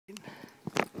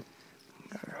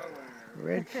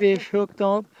Redfish hooked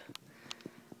up.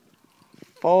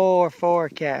 4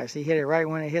 casts. He hit it right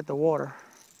when it hit the water.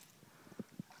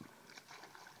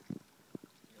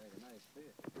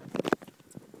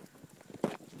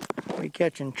 We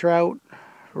catching trout,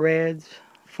 reds,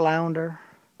 flounder.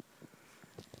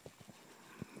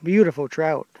 Beautiful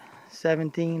trout.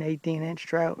 17, 18-inch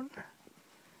trout.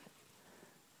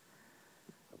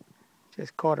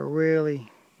 Just caught a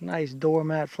really nice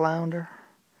doormat flounder.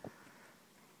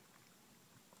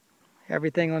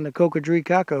 Everything on the cocodrie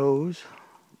cockahos.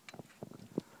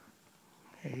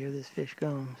 Okay, here this fish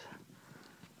comes.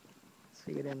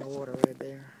 See it in the water right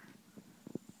there.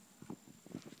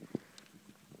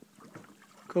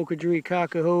 Cocodrie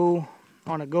cockaho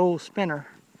on a gold spinner.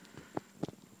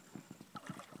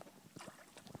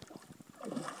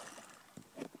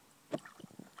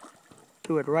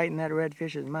 Threw it right in that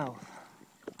redfish's mouth.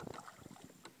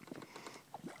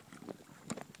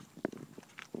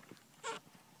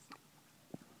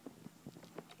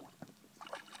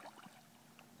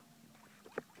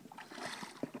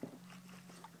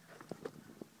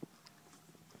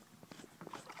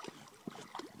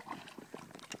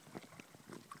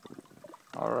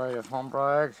 Alright, if home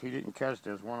brags, he didn't catch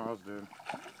this one I was doing.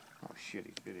 Oh shit,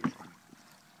 he's bit again.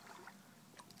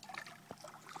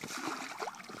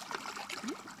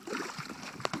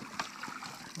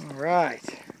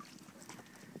 Alright.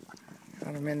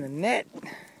 Got him in the net.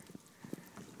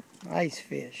 Nice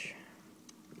fish.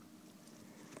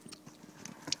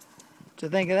 What you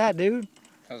think of that, dude?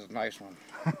 That was a nice one.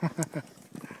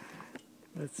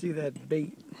 Let's see that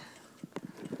bait.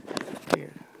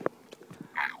 Here.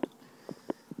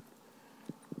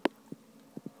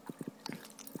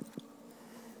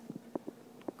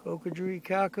 Cocodrie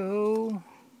cockaho,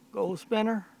 gold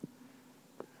spinner.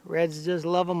 Reds just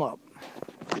love them up.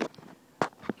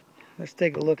 Let's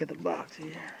take a look at the box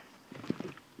here.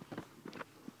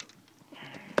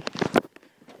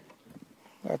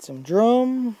 Got some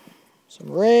drum,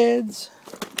 some reds.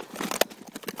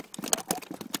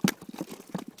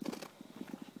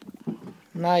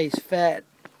 Nice fat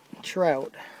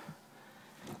trout.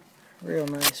 Real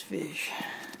nice fish.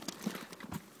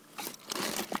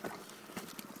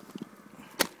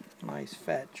 Nice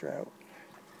fat trout.